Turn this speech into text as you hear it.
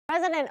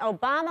President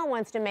Obama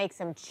wants to make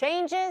some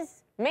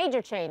changes,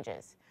 major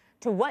changes,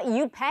 to what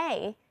you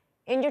pay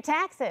in your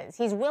taxes.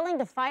 He's willing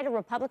to fight a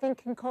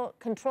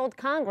Republican-controlled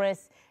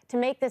Congress to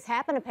make this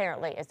happen,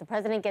 apparently. As the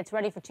president gets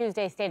ready for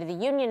Tuesday's State of the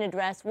Union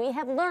address, we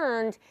have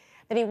learned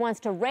that he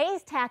wants to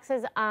raise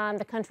taxes on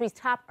the country's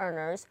top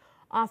earners,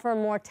 offer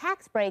more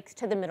tax breaks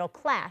to the middle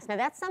class. Now,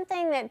 that's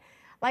something that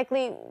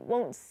likely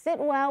won't sit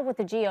well with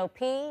the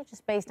GOP,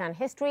 just based on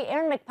history.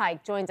 Erin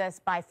McPike joins us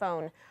by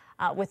phone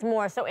with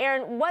more. So,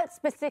 Erin, what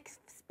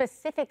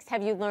specifics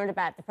have you learned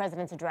about the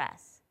president's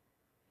address?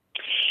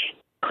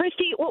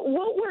 Christy, what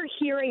we're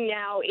hearing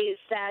now is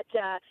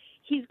that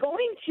he's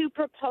going to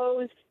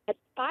propose a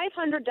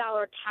 $500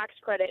 tax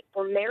credit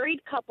for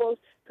married couples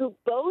who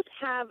both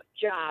have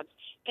jobs.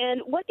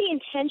 And what the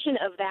intention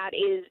of that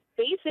is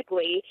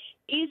basically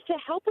is to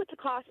help with the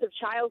cost of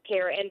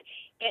childcare. And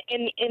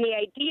the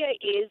idea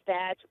is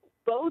that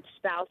both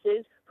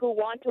spouses who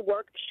want to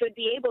work should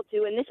be able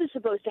to, and this is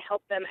supposed to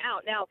help them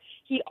out. Now,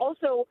 he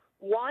also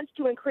wants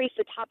to increase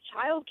the top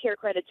child care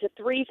credit to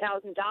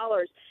 $3,000.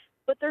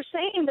 But they're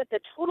saying that the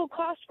total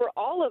cost for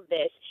all of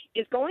this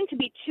is going to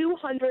be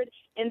 $235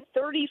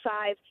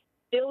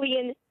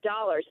 billion.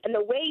 And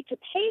the way to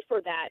pay for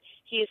that,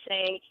 he is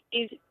saying,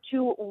 is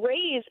to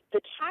raise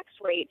the tax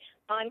rate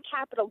on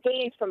capital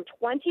gains from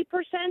 20%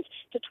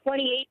 to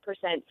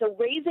 28%. So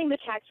raising the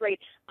tax rate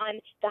on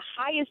the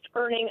highest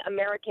earning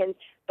Americans.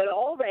 But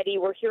already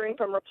we're hearing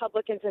from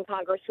Republicans in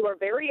Congress who are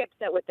very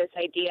upset with this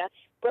idea.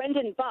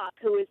 Brendan Buck,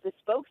 who is the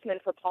spokesman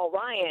for Paul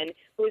Ryan,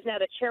 who is now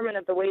the chairman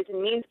of the Ways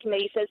and Means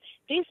Committee, says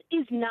this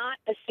is not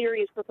a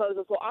serious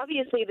proposal. So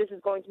obviously this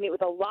is going to meet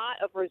with a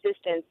lot of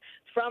resistance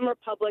from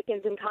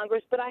Republicans in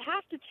Congress. But I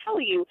have to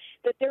tell you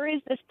that there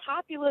is this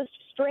populist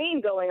strain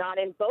going on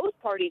in both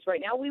parties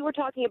right now. We were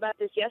talking about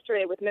this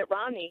yesterday with Mitt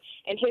Romney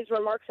and his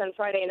remarks on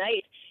Friday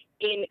night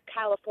in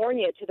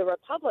California to the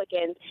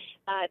Republicans.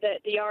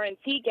 The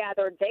RNC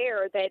gathered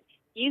there that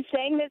he's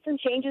saying that some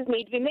changes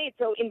need to be made.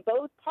 So in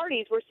both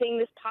parties, we're seeing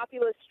this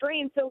populist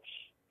strain. So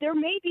there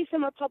may be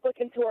some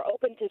Republicans who are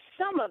open to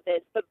some of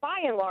this, but by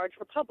and large,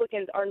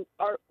 Republicans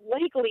are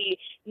likely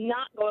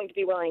not going to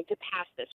be willing to pass this